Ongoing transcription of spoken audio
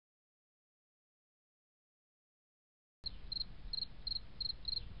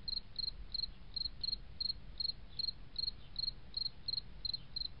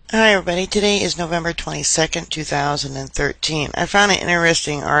Hi everybody, today is November 22nd, 2013. I found an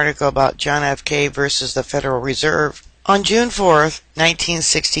interesting article about John F.K. versus the Federal Reserve. On June 4th,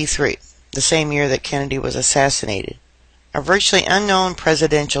 1963, the same year that Kennedy was assassinated, a virtually unknown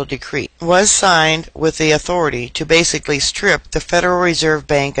presidential decree was signed with the authority to basically strip the Federal Reserve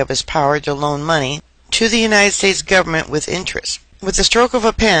Bank of its power to loan money to the United States government with interest. With the stroke of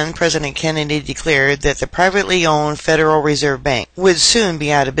a pen, President Kennedy declared that the privately owned Federal Reserve Bank would soon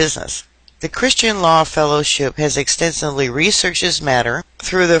be out of business. The Christian Law Fellowship has extensively researched this matter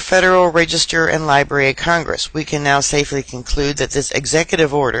through the Federal Register and Library of Congress. We can now safely conclude that this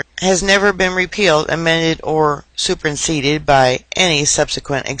executive order has never been repealed, amended, or superseded by any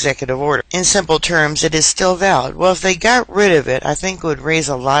subsequent executive order. In simple terms, it is still valid. Well, if they got rid of it, I think it would raise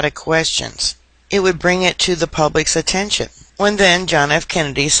a lot of questions. It would bring it to the public's attention. When then John F.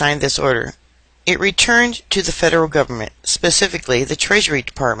 Kennedy signed this order, it returned to the federal government, specifically the Treasury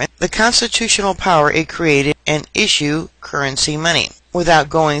Department, the constitutional power it created and issue currency money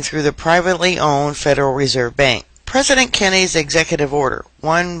without going through the privately owned Federal Reserve Bank. President Kennedy's Executive Order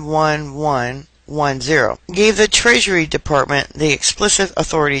 11110 gave the Treasury Department the explicit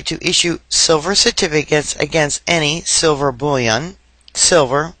authority to issue silver certificates against any silver bullion,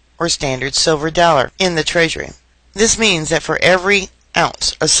 silver, or standard silver dollar in the Treasury. This means that for every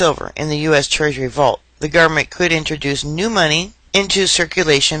ounce of silver in the U.S. Treasury vault, the government could introduce new money into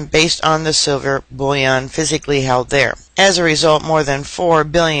circulation based on the silver bullion physically held there. As a result, more than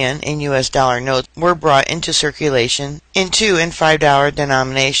 $4 billion in U.S. dollar notes were brought into circulation in $2 and $5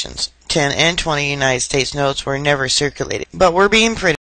 denominations. 10 and 20 United States notes were never circulated, but were being printed